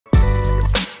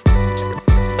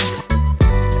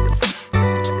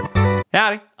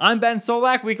Howdy, I'm Ben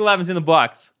Solak. Week 11's in the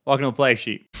books. Welcome to the play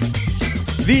sheet.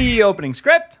 The opening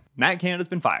script, Matt Canada's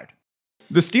been fired.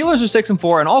 The Steelers are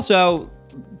 6-4 and also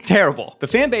terrible. The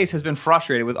fan base has been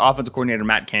frustrated with offensive coordinator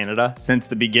Matt Canada since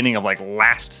the beginning of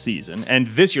last season, and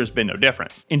this year's been no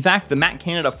different. In fact, the Matt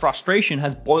Canada frustration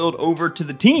has boiled over to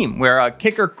the team, where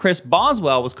kicker Chris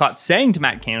Boswell was caught saying to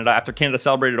Matt Canada after Canada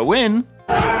celebrated a win,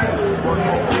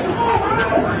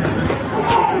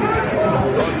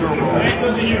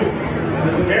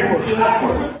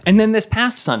 and then this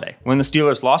past Sunday, when the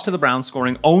Steelers lost to the Browns,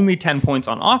 scoring only 10 points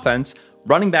on offense,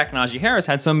 running back Najee Harris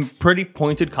had some pretty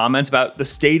pointed comments about the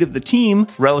state of the team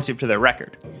relative to their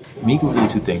record. You can do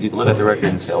two things. You can look at the record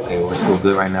and say, okay, we're still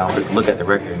good right now. Or you can look at the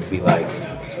record and be like,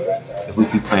 if we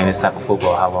keep playing this type of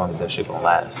football, how long is that shit gonna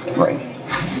last? Right.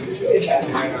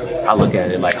 I look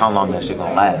at it like, how long that shit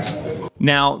gonna last?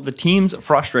 Now, the team's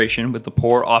frustration with the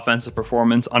poor offensive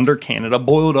performance under Canada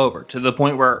boiled over to the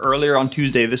point where earlier on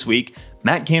Tuesday this week,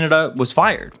 Matt Canada was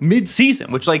fired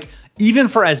mid-season, which even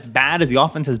for as bad as the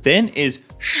offense has been, is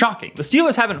shocking. The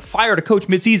Steelers haven't fired a coach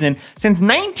mid-season since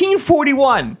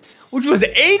 1941, which was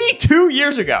 82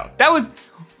 years ago. That was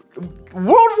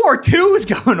World War II was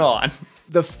going on.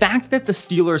 The fact that the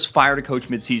Steelers fired a coach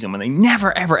mid-season when they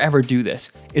never, ever, ever do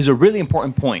this is a really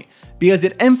important point because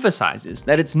it emphasizes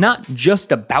that it's not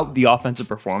just about the offensive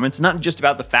performance, not just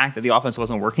about the fact that the offense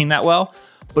wasn't working that well,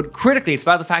 but critically, it's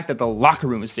about the fact that the locker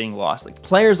room is being lost.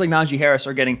 Players like Najee Harris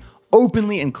are getting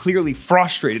openly and clearly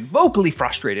frustrated, vocally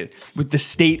frustrated with the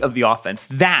state of the offense.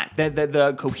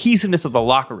 The cohesiveness of the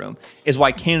locker room is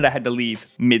why Canada had to leave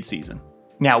mid-season.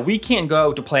 Now, we can't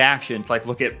go to play action to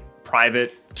look at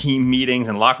private team meetings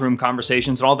and locker room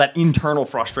conversations and all that internal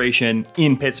frustration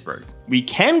in Pittsburgh. We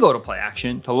can go to play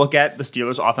action to look at the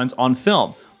Steelers offense on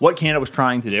film, what Canada was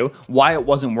trying to do, why it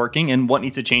wasn't working, and what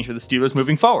needs to change for the Steelers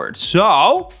moving forward.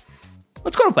 So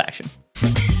let's go to play action.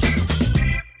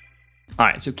 All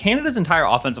right, so Canada's entire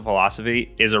offensive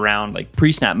philosophy is around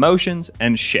pre-snap motions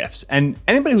and shifts. And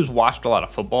anybody who's watched a lot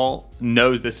of football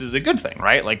knows this is a good thing,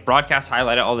 right? Broadcasts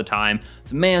highlight it all the time.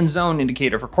 It's a man zone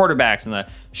indicator for quarterbacks, and the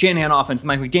Shanahan offense, the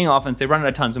Mike McDaniel offense, they run it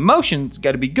at tons of motion. It's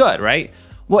got to be good, right?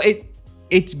 Well,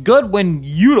 it's good when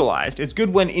utilized. It's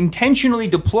good when intentionally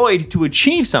deployed to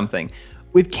achieve something.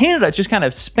 With Canada, it's just kind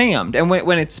of spammed. And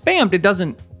when it's spammed, it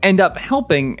doesn't end up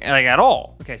helping at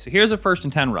all. Okay, so here's a 1st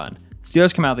and 10 run.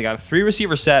 Steelers come out, they got a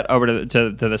 3-receiver set over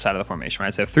to the side of the formation,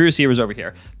 right? So they have 3 receivers over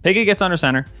here. Pickett gets under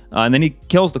center, and then he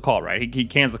kills the call, right? He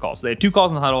cans the call. So they have 2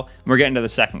 calls in the huddle, and we're getting to the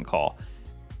second call.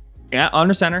 Yeah,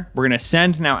 under center, we're going to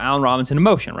send now Allen Robinson in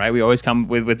motion, right? We always come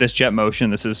with this jet motion.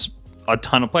 This is a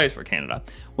ton of plays for Canada.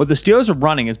 What the Steelers are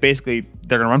running is basically,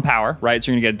 they're going to run power, right?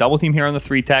 So you're going to get a double team here on the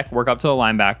 3-tech, work up to the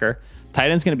linebacker. Tight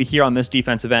end's going to be here on this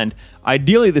defensive end.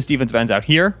 Ideally, this defensive end's out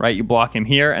here, right? You block him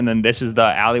here, and then this is the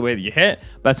alleyway that you hit.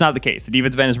 But that's not the case. The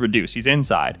defensive end is reduced. He's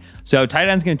inside. So tight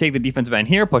end's going to take the defensive end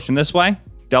here, push him this way,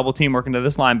 double team working to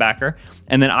this linebacker.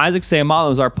 And then Isaac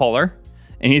Seumalo is our puller,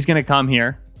 and he's going to come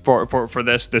here for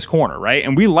this corner, right?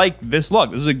 And we like this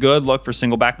look. This is a good look for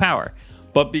single back power.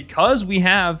 But because we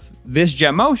have this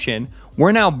jet motion,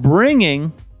 we're now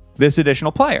bringing this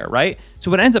additional player, right?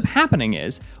 So what ends up happening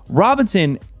is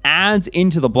Robinson adds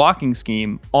into the blocking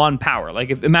scheme on power.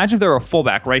 Imagine if there were a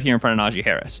fullback right here in front of Najee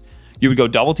Harris. You would go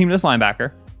double team this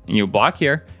linebacker, and you would block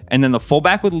here, and then the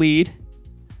fullback would lead,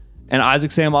 and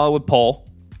Isaac Seumalo would pull,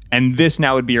 and this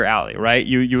now would be your alley, right?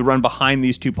 You would run behind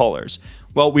these 2 pullers.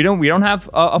 Well, we don't have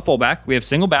a fullback. We have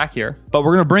single back here, but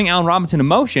we're going to bring Allen Robinson in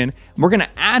motion, and we're going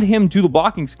to add him to the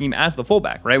blocking scheme as the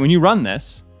fullback, right? When you run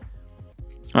this,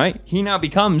 right, he now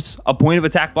becomes a point of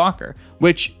attack blocker,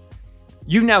 which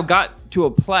you've now got to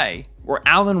a play where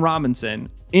Allen Robinson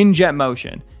in jet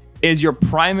motion is your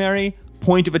primary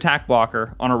point of attack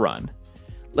blocker on a run.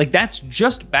 That's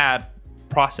just bad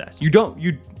process. You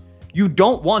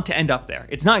don't want to end up there.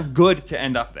 It's not good to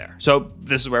end up there. So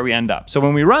this is where we end up. So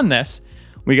when we run this,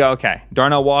 we go, okay,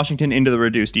 Darnell Washington into the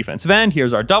reduced defensive end.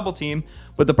 Here's our double team.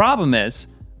 But the problem is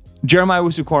Jeremiah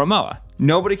Owusu-Koramoah.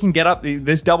 Nobody can get up.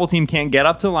 This double team can't get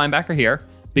up to the linebacker here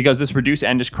because this reduced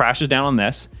end just crashes down on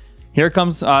this. Here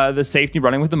comes the safety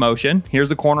running with the motion. Here's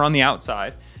the corner on the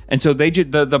outside. And so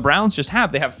the Browns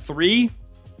they have 3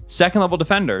 second-level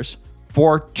defenders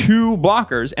for 2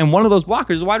 blockers, and one of those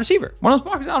blockers is a wide receiver. One of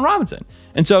those blockers is Allen Robinson.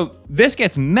 And so this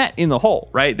gets met in the hole,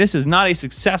 right? This is not a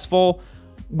successful,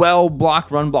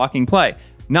 well-blocked run blocking play.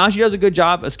 Najee does a good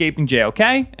job escaping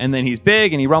JOK, and then he's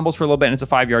big, and he rumbles for a little bit, and it's a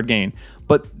 5-yard gain.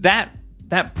 But that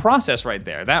process right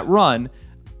there, that run,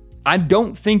 I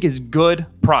don't think is good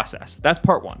process. That's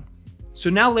part one. So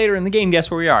now later in the game,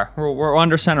 guess where we are? We're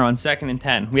under center on 2nd and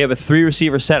 10. We have a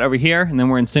 3-receiver set over here, and then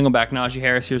we're in single back Najee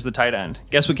Harris. Here's the tight end.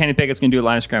 Guess what Kenny Pickett's going to do at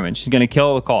line of scrimmage? He's going to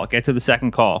kill the call, get to the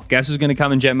second call. Guess who's going to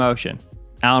come in jet motion?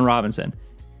 Allen Robinson.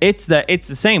 It's the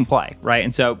same play, right?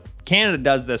 And so Canada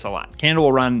does this a lot. Canada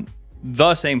will run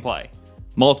the same play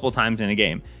multiple times in a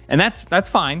game. And that's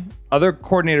fine. Other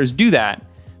coordinators do that.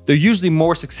 They're usually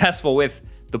more successful with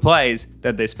the plays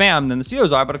that they spam than the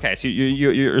Steelers are, but okay, so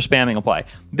you're spamming a play.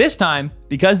 This time,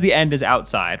 because the end is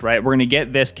outside, right, we're going to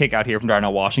get this kick out here from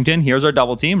Darnell Washington. Here's our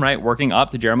double team, right, working up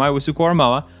to Jeremiah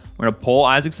Owusu-Koramoah. We're going to pull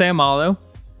Isaac Seumalo,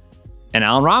 and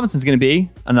Allen Robinson's going to be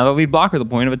another lead blocker at the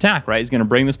point of attack, right? He's going to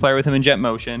bring this player with him in jet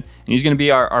motion, and he's going to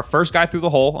be our first guy through the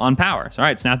hole on power. So, all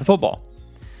right, snap the football.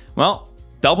 Well,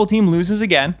 double team loses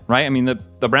again, right? I mean,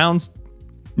 the Browns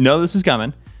know this is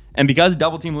coming. And because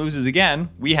double team loses again,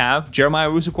 we have Jeremiah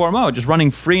Owusu-Koramoah just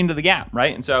running free into the gap,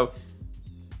 right? And so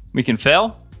we can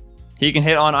fail. He can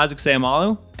hit on Isaac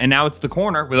Seumalo, and now it's the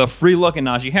corner with a free look at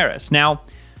Najee Harris. Now,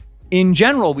 in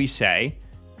general, we say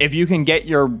if you can get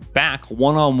your back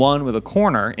one-on-one with a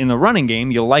corner in the running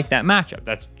game, you'll like that matchup.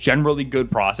 That's generally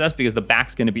good process because the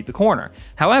back's going to beat the corner.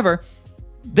 However,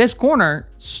 this corner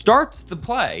starts the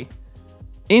play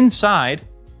inside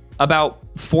about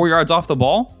 4 yards off the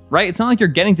ball, right? It's not like you're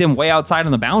getting to him way outside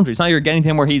on the boundary. It's not like you're getting to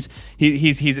him where he's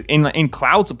in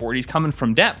cloud support. He's coming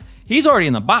from depth. He's already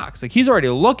in the box. Like, he's already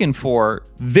looking for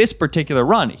this particular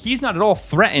run. He's not at all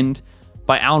threatened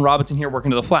by Allen Robinson here working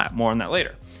to the flat. More on that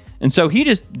later. And so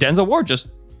Denzel Ward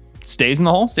just stays in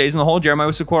the hole. Jeremiah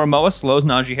Owusu-Koramoah slows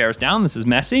Najee Harris down. This is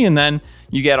messy. And then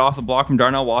you get off the block from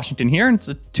Darnell Washington here, and it's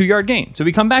a 2-yard gain. So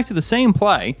we come back to the same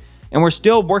play, and we're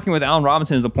still working with Allen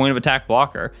Robinson as the point of attack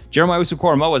blocker. Jeremiah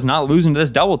Owusu-Koramoah is not losing to this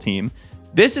double team.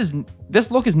 This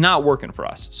look is not working for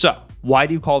us. So why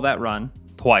do you call that run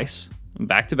twice,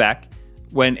 back to back,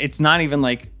 when it's not even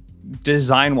like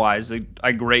design-wise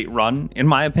a great run, in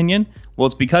my opinion? Well,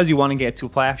 it's because you want to get to a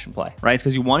play action play, right? It's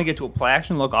because you want to get to a play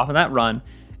action look off of that run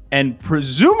and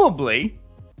presumably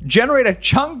generate a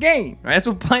chunk gain, right? That's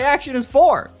what play action is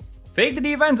for. Fake the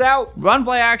defense out, run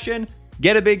play action,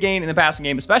 get a big gain in the passing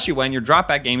game, especially when your drop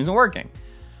back game isn't working.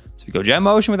 So we go jet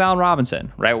motion with Allen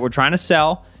Robinson, right? What we're trying to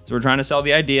sell. So we're trying to sell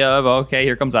the idea of, okay,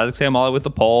 here comes Isaac Seumalo with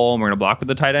the pole, and we're going to block with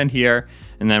the tight end here,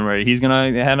 and then he's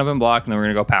going to head up and block, and then we're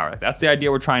going to go power. That's the idea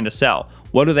we're trying to sell.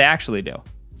 What do they actually do?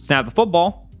 Snap the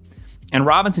football, and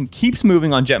Robinson keeps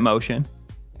moving on jet motion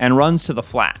and runs to the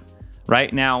flat,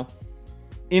 right? Now,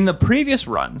 in the previous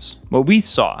runs, what we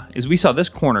saw this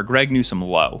corner, Greg Newsome,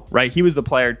 low, right? He was the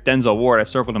player, Denzel Ward, I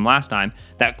circled him last time,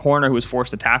 that corner who was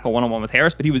forced to tackle one-on-one with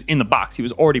Harris, but he was in the box. He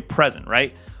was already present,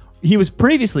 right? He was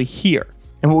previously here.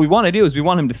 And what we want to do is we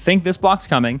want him to think this block's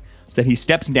coming so that he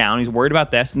steps down, he's worried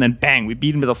about this, and then bang, we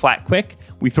beat him to the flat quick,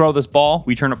 we throw this ball,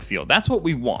 we turn up the field. That's what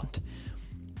we want.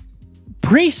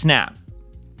 Pre-snap,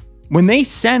 when they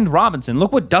send Robinson,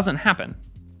 look what doesn't happen.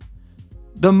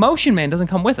 The motion man doesn't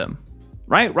come with him.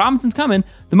 Right? Robinson's coming.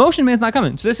 The motion man's not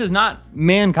coming. So this is not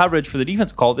man coverage for the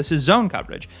defensive call. This is zone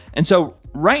coverage. And so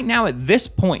right now at this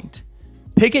point,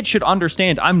 Pickett should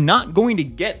understand I'm not going to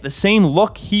get the same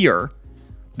look here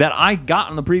that I got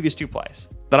on the previous two plays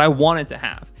that I wanted to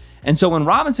have. And so when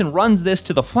Robinson runs this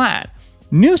to the flat,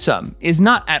 Newsome is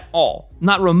not at all,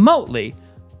 not remotely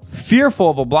fearful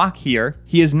of a block here.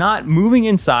 He is not moving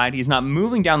inside. He's not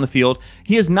moving down the field.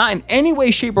 He is not in any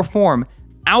way, shape, or form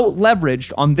out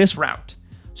leveraged on this route.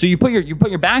 So you put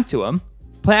your back to him,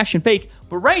 play action fake,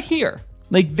 but right here,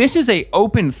 like this is a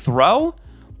open throw,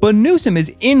 but Newsome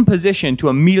is in position to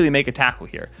immediately make a tackle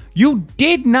here. You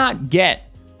did not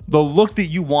get the look that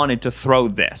you wanted to throw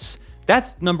this.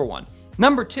 That's number one.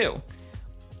 Number two,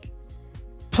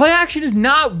 play action is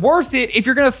not worth it if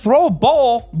you're going to throw a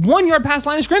ball 1 yard past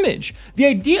line of scrimmage.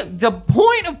 The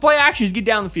point of play action is to get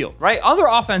down the field, right? Other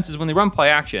offenses, when they run play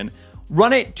action,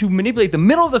 run it to manipulate the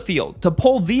middle of the field, to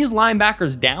pull these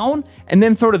linebackers down and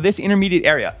then throw to this intermediate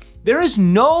area. There is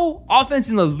no offense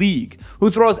in the league who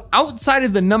throws outside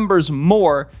of the numbers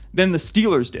more than the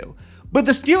Steelers do. But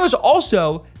the Steelers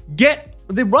also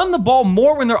they run the ball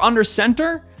more when they're under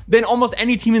center than almost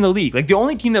any team in the league. Like the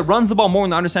only team that runs the ball more when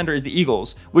they're under center is the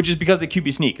Eagles, which is because of the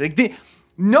QB sneak. Like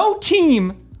no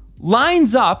team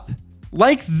lines up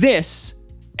like this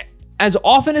as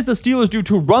often as the Steelers do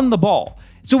to run the ball.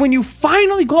 So when you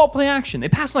finally call play action, they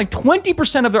pass like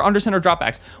 20% of their under center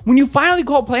dropbacks. When you finally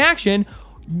call play action,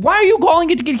 why are you calling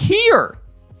it to get here?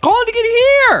 Call it to get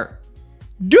here.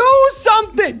 Do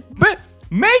something. But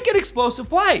make an explosive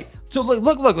play. So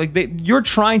look, like you're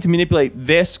trying to manipulate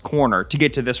this corner to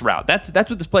get to this route. That's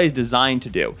what this play is designed to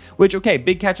do. Which, okay,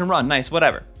 big catch and run, nice,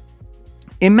 whatever.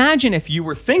 Imagine if you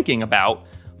were thinking about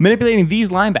manipulating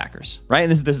these linebackers, right?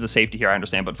 And this is a safety here, I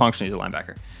understand, but functionally he's a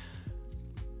linebacker.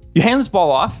 You hand this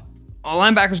ball off. Our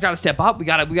linebackers got to step up. We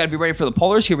got to be ready for the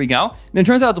pullers. Here we go. And then it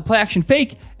turns out it's a play action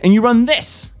fake, and you run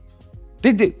this.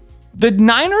 The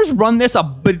Niners run this a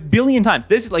billion times.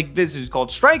 This is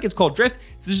called strike. It's called drift.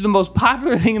 This is the most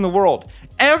popular thing in the world.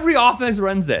 Every offense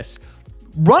runs this.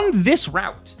 Run this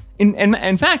route.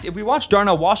 In fact, if we watch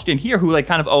Darnell Washington here, who like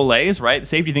kind of olays, right? The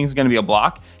safety thinks it's going to be a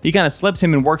block. He kind of slips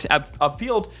him and works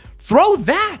upfield. Throw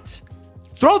that.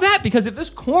 Throw that, because if this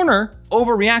corner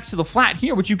overreacts to the flat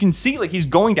here, which you can see like he's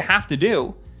going to have to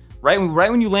do, right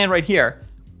when you land right here,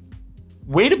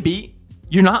 way to beat.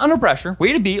 You're not under pressure.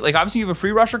 Way to beat. Like, obviously you have a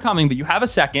free rusher coming, but you have a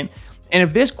second. And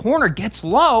if this corner gets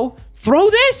low, throw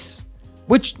this,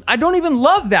 which I don't even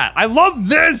love that. I love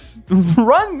this.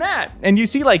 Run that. And you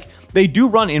see, like, they do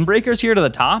run in breakers here to the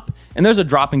top, and there's a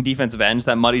dropping defensive end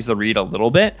that muddies the read a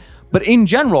little bit. But in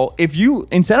general, if you,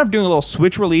 instead of doing a little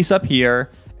switch release up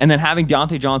here and then having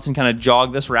Deontay Johnson kind of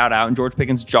jog this route out and George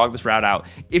Pickens jog this route out,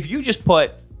 if you just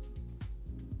put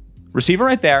receiver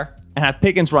right there and have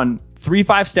Pickens run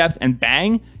 3-5 steps and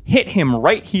bang, hit him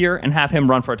right here and have him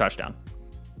run for a touchdown.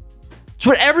 It's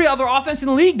what every other offense in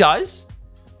the league does.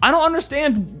 I don't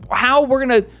understand how we're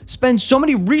going to spend so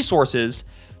many resources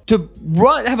to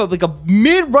have a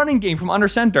mid-running game from under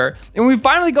center, and when we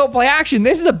finally go play action,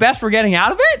 this is the best we're getting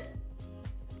out of it?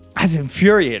 That's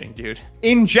infuriating, dude.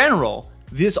 In general,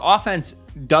 this offense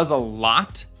does a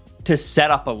lot to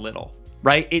set up a little,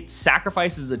 right? It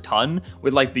sacrifices a ton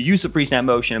with like the use of pre-snap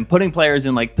motion and putting players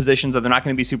in like positions that they're not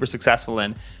going to be super successful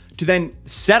in, to then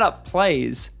set up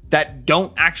plays that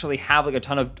don't actually have like a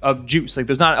ton of juice. Like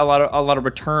there's not a lot of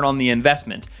return on the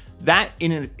investment. That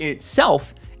in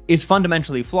itself is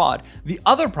fundamentally flawed. The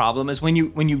other problem is when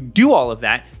you do all of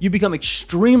that, you become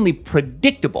extremely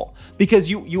predictable, because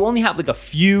you only have like a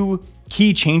few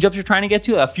key changeups you're trying to get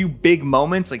to, a few big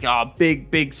moments, like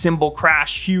big cymbal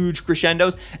crash, huge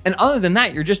crescendos. And other than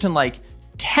that, you're just in like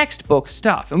textbook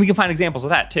stuff. And we can find examples of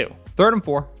that too. 3rd and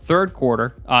 4, third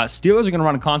quarter. Steelers are gonna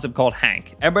run a concept called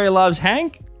Hank. Everybody loves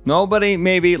Hank. Nobody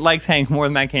maybe likes Hank more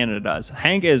than Matt Canada does.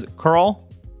 Hank is curl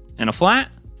and a flat.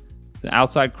 It's an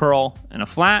outside curl and a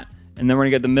flat. And then we're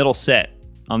gonna get the middle sit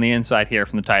on the inside here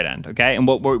from the tight end, okay? And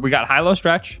what we got high-low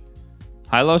stretch,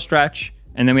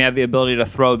 and then we have the ability to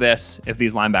throw this if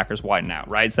these linebackers widen out,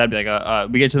 right? So that'd be like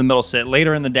we get to the middle sit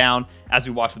later in the down as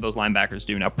we watch what those linebackers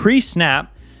do. Now,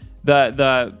 pre-snap,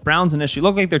 the Browns initially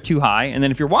look like they're too high, and then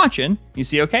if you're watching, you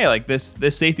see, okay, like this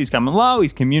safety's coming low,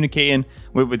 he's communicating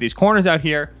with these corners out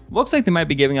here. Looks like they might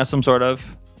be giving us some sort of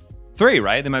 3,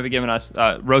 right? They might be giving us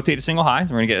rotate to single high.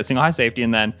 So we're gonna get a single high safety,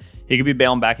 and then he could be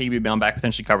bailing back,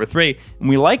 potentially cover 3. And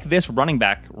we like this running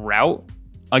back route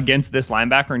against this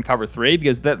linebacker in cover 3,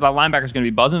 because the linebacker is going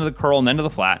to be buzzing to the curl and then to the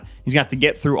flat. He's going to have to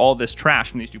get through all this trash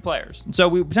from these two players. And so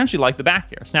we potentially like the back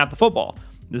here. Snap the football.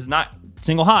 This is not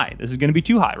single high. This is going to be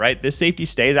too high, right? This safety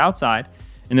stays outside.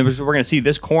 And then we're going to see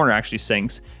this corner actually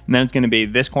sinks. And then it's going to be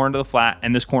this corner to the flat,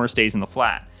 and this corner stays in the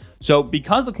flat. So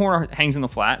because the corner hangs in the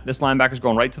flat, this linebacker is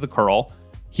going right to the curl.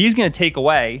 He's going to take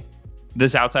away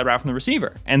this outside route from the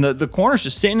receiver. And the corner's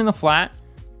just sitting in the flat,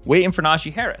 waiting for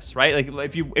Najee Harris, right?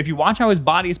 Like if you watch how his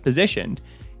body is positioned,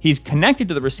 he's connected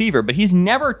to the receiver, but he's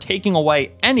never taking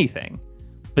away anything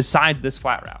besides this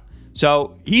flat route.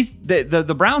 So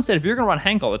the Browns said, if you're going to run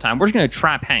Hank all the time, we're just going to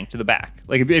trap Hank to the back.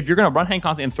 Like if you're going to run Hank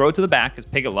constantly and throw it to the back,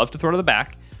 because Pickett loves to throw to the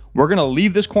back, we're going to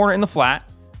leave this corner in the flat,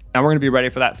 and we're going to be ready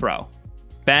for that throw.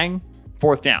 Bang,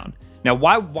 4th down. Now,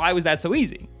 why was that so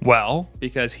easy? Well,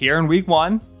 because here in week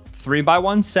 1,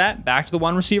 3-by-1 set, back to the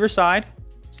one receiver side.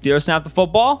 Steelers snap the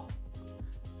football.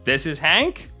 This is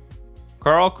Hank.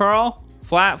 Curl,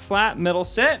 flat, middle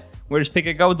sit. Where does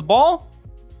Pickett go with the ball?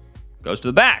 Goes to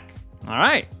the back. All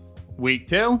right. Week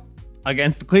 2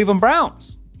 against the Cleveland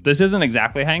Browns. This isn't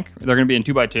exactly Hank. They're going to be in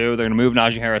 2-by-2. They're going to move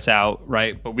Najee Harris out,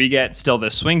 right? But we get still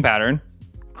this swing pattern.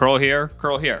 Curl here.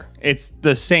 It's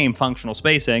the same functional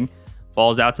spacing.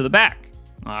 Ball's out to the back.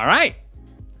 All right.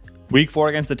 Week 4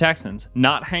 against the Texans.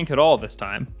 Not Hank at all this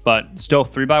time, but still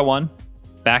 3-by-1.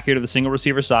 Back here to the single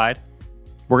receiver side.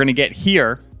 We're going to get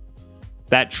here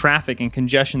that traffic and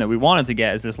congestion that we wanted to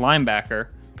get as this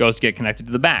linebacker goes to get connected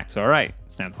to the back. So, all right,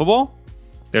 snap the football.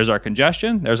 There's our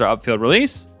congestion. There's our upfield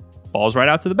release. Ball's right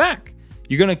out to the back.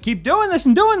 You're going to keep doing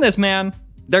this, man.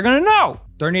 They're going to know.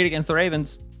 3rd against the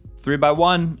Ravens.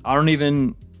 3-by-1. I don't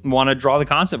even want to draw the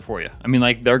concept for you. I mean,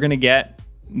 like, they're going to get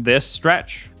this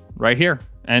stretch right here.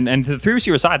 And to the 3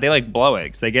 receiver side, they like blow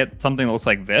eggs. They get something that looks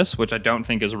like this, which I don't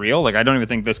think is real. Like, I don't even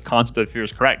think this concept of fear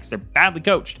is correct, because they're badly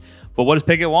coached. But what does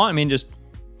Pickett want? I mean,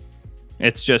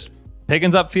 it's just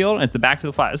Pickens upfield, and it's the back to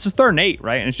the flat. This is 3rd and 8,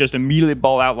 right? And it's just immediately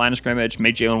ball out, line of scrimmage,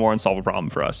 make Jalen Warren solve a problem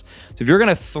for us. So if you're going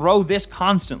to throw this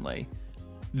constantly,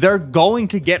 they're going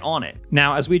to get on it.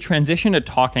 Now, as we transition to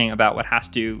talking about what has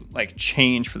to like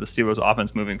change for the Steelers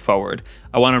offense moving forward,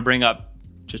 I want to bring up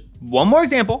just one more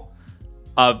example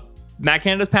of Matt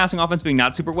Canada's passing offense being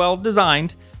not super well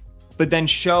designed, but then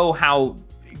show how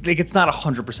like it's not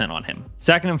 100% on him.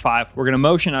 2nd and 5, we're going to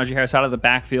motion Najee Harris out of the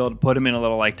backfield, put him in a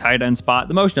little like tight end spot.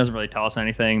 The motion doesn't really tell us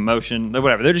anything. Motion,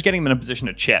 whatever. They're just getting him in a position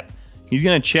to chip. He's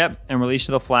going to chip and release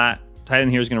to the flat. Tight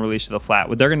end here is going to release to the flat.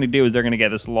 What they're going to do is they're going to get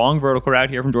this long vertical route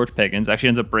here from George Pickens. Actually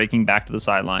ends up breaking back to the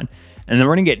sideline. And then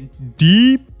we're going to get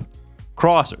deep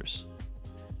crossers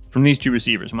from these 2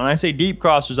 receivers. When I say deep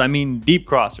crossers, I mean deep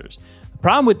crossers. The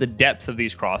problem with the depth of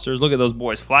these crossers, look at those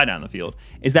boys fly down the field,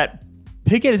 is that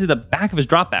Pickett is at the back of his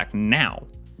drop back now,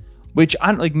 which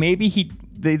I don't like. Maybe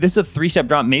this is a 3-step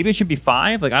drop. Maybe it should be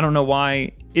 5. Like I don't know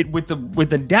why with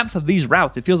the depth of these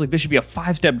routes, it feels like this should be a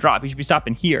 5-step drop. He should be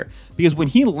stopping here because when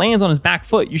he lands on his back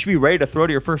foot, you should be ready to throw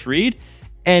to your first read,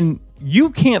 and you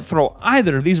can't throw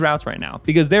either of these routes right now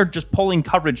because they're just pulling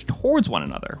coverage towards one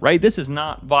another. Right? This is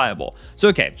not viable. So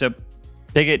okay, so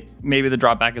Pickett, maybe the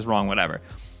drop back is wrong. Whatever.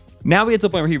 Now we get to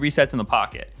the point where he resets in the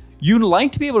pocket. You'd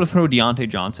like to be able to throw Deontay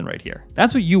Johnson right here.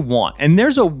 That's what you want. And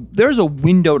there's a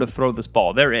window to throw this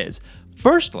ball. There is.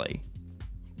 Firstly,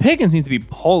 Pickens needs to be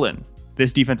pulling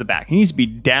this defensive back. He needs to be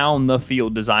down the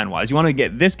field design-wise. You want to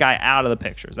get this guy out of the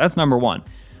pictures. That's number 1.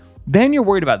 Then you're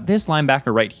worried about this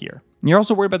linebacker right here. And you're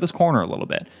also worried about this corner a little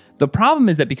bit. The problem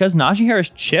is that because Najee Harris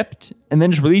chipped and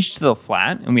then just released to the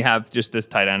flat, and we have just this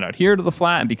tight end out here to the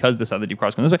flat, and because this other deep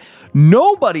cross goes this way,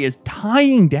 nobody is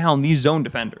tying down these zone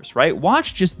defenders, right?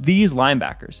 Watch just these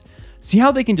linebackers. See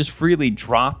how they can just freely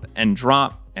drop and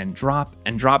drop and drop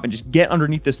and drop and just get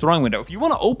underneath this throwing window. If you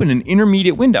want to open an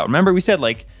intermediate window, remember we said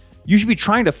like you should be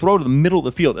trying to throw to the middle of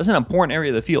the field. That's an important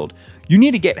area of the field. You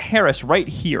need to get Harris right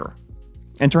here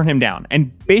and turn him down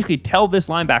and basically tell this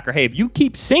linebacker, hey, if you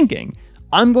keep sinking,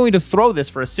 I'm going to throw this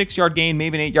for a 6-yard gain,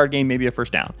 maybe an 8-yard gain, maybe a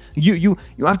first down. You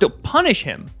have to punish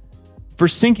him for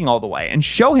sinking all the way and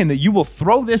show him that you will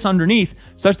throw this underneath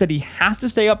such that he has to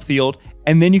stay upfield,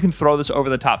 and then you can throw this over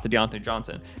the top to Deontay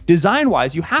Johnson.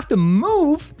 Design-wise, you have to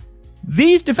move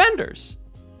these defenders,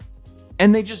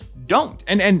 and they just don't.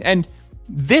 And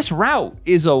this route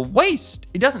is a waste.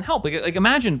 It doesn't help. Like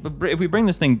imagine if we bring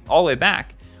this thing all the way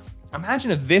back.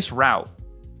 Imagine if this route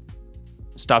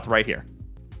stopped right here,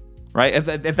 right?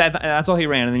 If that's all he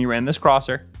ran, and then you ran this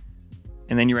crosser,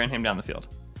 and then you ran him down the field.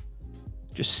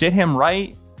 Just sit him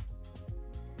right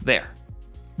there.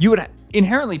 You would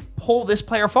inherently pull this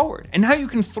player forward, and now you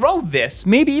can throw this,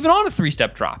 maybe even on a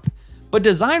 3-step drop. But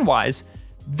design-wise,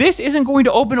 this isn't going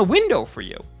to open a window for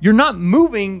you. You're not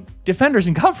moving defenders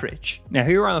in coverage. Now,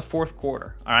 here we're on the 4th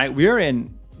quarter, all right? We're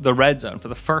in the red zone for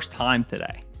the first time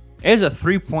today. It is a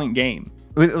 3-point game.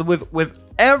 With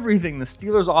everything the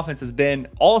Steelers offense has been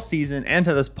all season and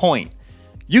to this point,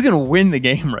 you can win the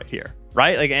game right here,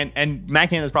 right? Like, and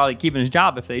Matt Canada's probably keeping his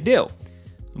job if they do.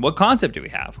 What concept do we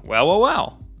have?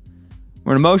 Well.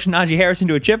 We're going to motion Najee Harris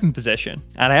into a chipping position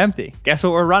out of empty. Guess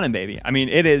what we're running, baby? I mean,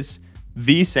 it is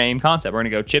the same concept. We're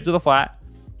going to go chip to the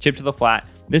flat.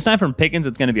 This time from Pickens,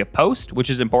 it's going to be a post, which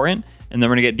is important. And then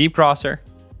we're going to get deep crosser.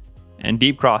 And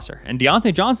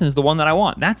Deontay Johnson is the one that I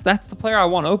want. That's the player I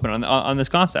want open on this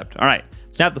concept. All right,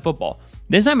 snap the football.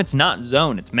 This time it's not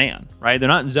zone, it's man, right? They're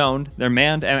not zoned, they're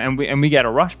manned, and we get a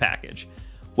rush package.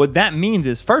 What that means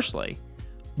is, firstly,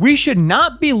 we should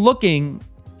not be looking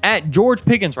at George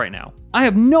Pickens right now. I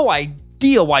have no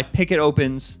idea why Pickett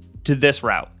opens to this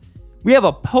route. We have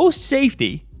a post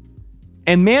safety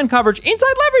and man coverage,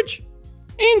 inside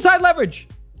leverage.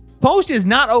 Post is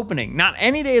not opening, not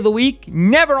any day of the week,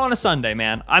 never on a Sunday,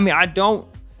 man. I mean, I don't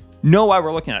know why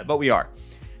we're looking at it, but we are.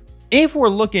 If we're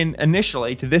looking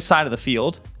initially to this side of the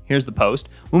field, here's the post.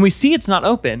 When we see it's not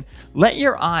open, let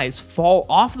your eyes fall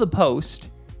off the post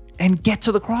and get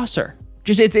to the crosser.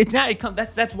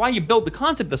 That's why you build the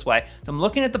concept this way. So I'm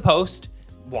looking at the post.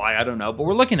 Why, I don't know, but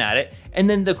we're looking at it. And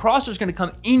then the crosser is going to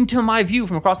come into my view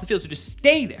from across the field, so just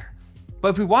stay there. But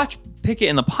if we watch Pickett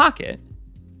in the pocket,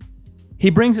 he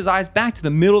brings his eyes back to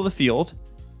the middle of the field,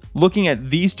 looking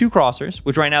at these 2 crossers,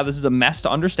 which right now this is a mess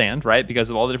to understand, right? Because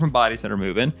of all the different bodies that are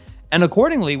moving. And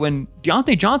accordingly, when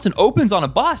Deontay Johnson opens on a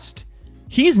bust,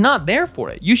 he's not there for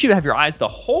it. You should have your eyes the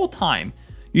whole time.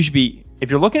 You should be,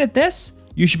 if you're looking at this,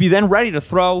 you should be then ready to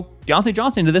throw Deontay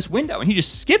Johnson into this window, and he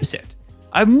just skips it.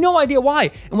 I have no idea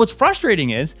why. And what's frustrating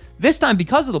is, this time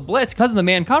because of the blitz, because of the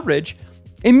man coverage,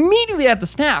 immediately at the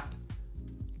snap,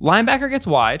 linebacker gets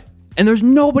wide, and there's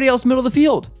nobody else middle of the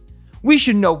field. We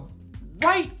should know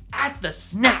right at the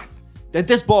snap that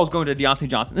this ball is going to Deontay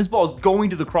Johnson. This ball is going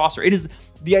to the crosser. It is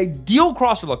the ideal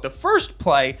crosser look. The first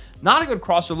play, not a good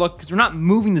crosser look because we're not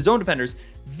moving the zone defenders.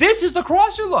 This is the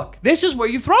crosser look. This is where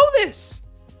you throw this.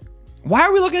 Why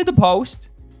are we looking at the post?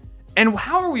 And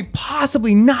how are we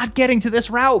possibly not getting to this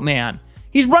route, man?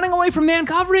 He's running away from man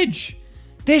coverage.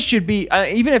 This should be,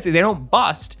 even if they don't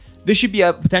bust, this should be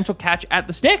a potential catch at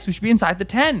the sticks. We should be inside the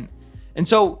 10. And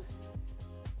so,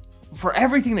 for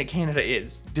everything that Canada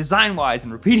is, design-wise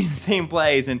and repeating the same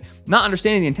plays and not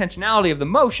understanding the intentionality of the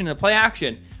motion and the play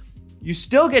action, you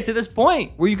still get to this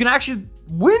point where you can actually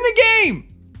win the game.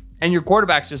 And your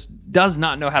quarterback just does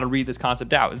not know how to read this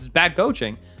concept out. It's bad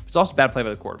coaching, but it's also bad play by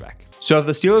the quarterback. So if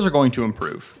the Steelers are going to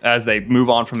improve as they move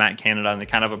on from Matt Canada and they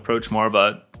kind of approach more of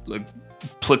a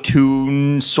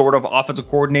platoon sort of offensive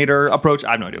coordinator approach,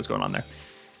 I have no idea what's going on there.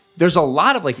 There's a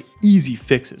lot of easy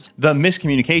fixes. The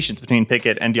miscommunications between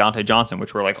Pickett and Deontay Johnson,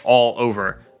 which were all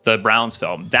over the Browns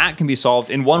film, that can be solved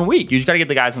in 1 week. You just got to get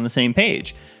the guys on the same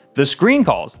page. The screen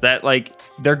calls that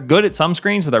they're good at some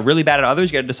screens, but they're really bad at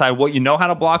others. You got to decide what you know how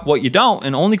to block, what you don't,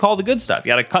 and only call the good stuff.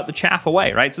 You got to cut the chaff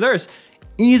away, right? So there's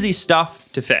easy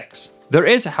stuff to fix. There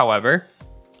is, however,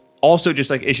 also just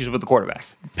issues with the quarterback.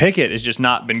 Pickett has just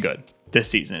not been good this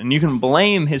season. And you can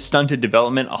blame his stunted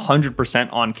development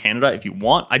 100% on Canada if you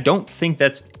want. I don't think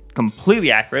that's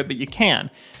completely accurate, but you can.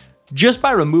 Just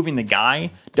by removing the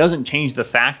guy doesn't change the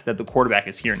fact that the quarterback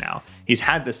is here now. He's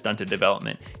had this stunted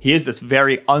development. He is this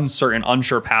very uncertain,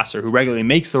 unsure passer who regularly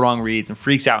makes the wrong reads and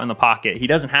freaks out in the pocket. He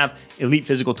doesn't have elite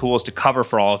physical tools to cover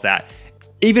for all of that.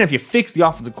 Even if you fix the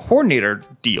offensive coordinator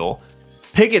deal,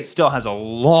 Pickett still has a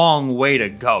long way to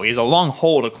go. He has a long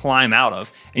hole to climb out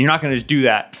of, and you're not going to just do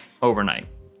that overnight.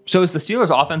 So is the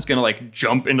Steelers offense going to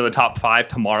jump into the top 5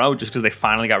 tomorrow just because they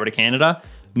finally got rid of Canada?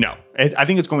 No. I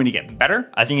think it's going to get better.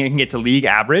 I think it can get to league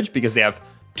average because they have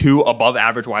 2 above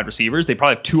average wide receivers. They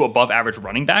probably have 2 above average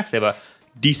running backs. They have a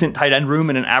decent tight end room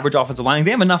and an average offensive line.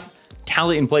 They have enough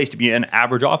talent in place to be an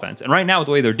average offense. And right now, with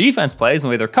the way their defense plays and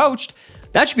the way they're coached,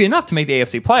 that should be enough to make the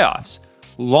AFC playoffs.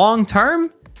 Long term,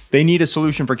 they need a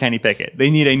solution for Kenny Pickett. They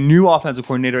need a new offensive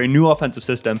coordinator, a new offensive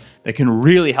system that can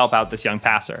really help out this young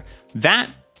passer. That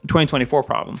 2024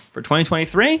 problem. For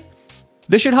 2023,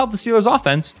 this should help the Steelers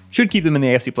offense, should keep them in the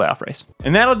AFC playoff race.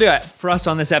 And that'll do it for us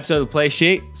on this episode of The Play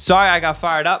Sheet. Sorry I got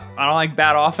fired up. I don't like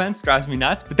bad offense, drives me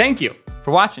nuts, but thank you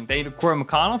for watching. Thank you to Corey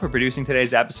McConnell for producing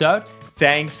today's episode.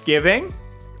 Thanksgiving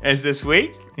is this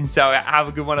week, and so have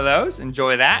a good one of those.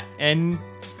 Enjoy that, and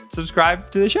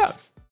subscribe to the shows.